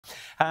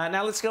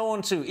Now let's go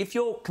on to, if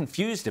you're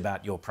confused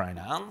about your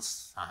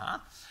pronouns,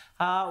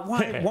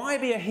 why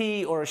be a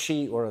he or a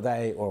she or a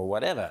they or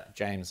whatever,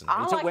 James and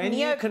Rita, like when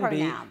you can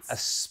be a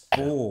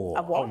spore?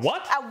 A what? A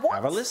what? A what?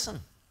 Have a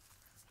listen.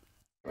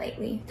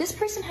 Lately. This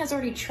person has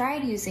already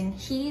tried using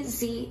he,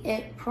 ze,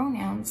 it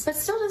pronouns, but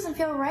still doesn't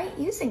feel right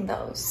using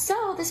those.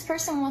 So this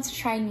person wants to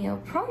try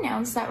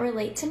neo-pronouns that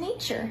relate to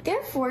nature.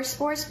 Therefore,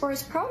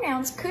 Spore's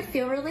pronouns could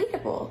feel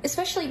relatable,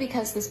 especially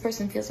because this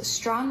person feels a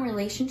strong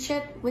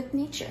relationship with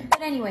nature.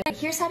 But anyway,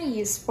 here's how to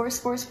use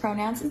Spore's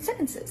pronouns in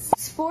sentences.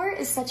 Spore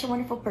is such a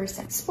wonderful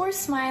person. Spore's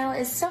smile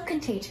is so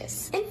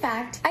contagious. In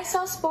fact, I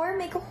saw Spore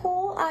make a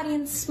whole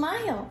audience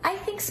smile. I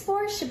think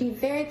Spore should be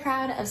very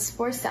proud of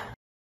Spore's self.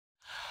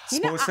 I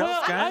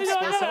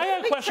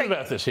got a question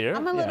about this here.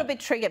 I'm a little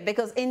bit triggered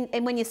because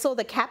when you saw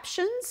the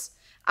captions,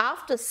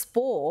 after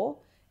Spore,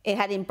 it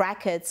had in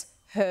brackets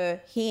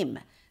her, him.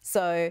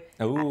 So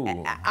are we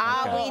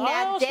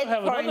now dead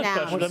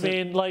pronouns? I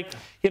mean, like,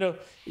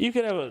 you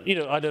can have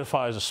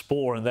identify as a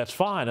spore, and that's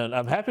fine, and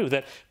I'm happy with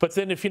that. But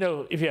then if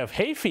you have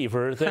hay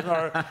fever, then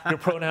your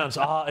pronouns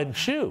ah and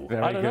choo.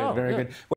 Very good.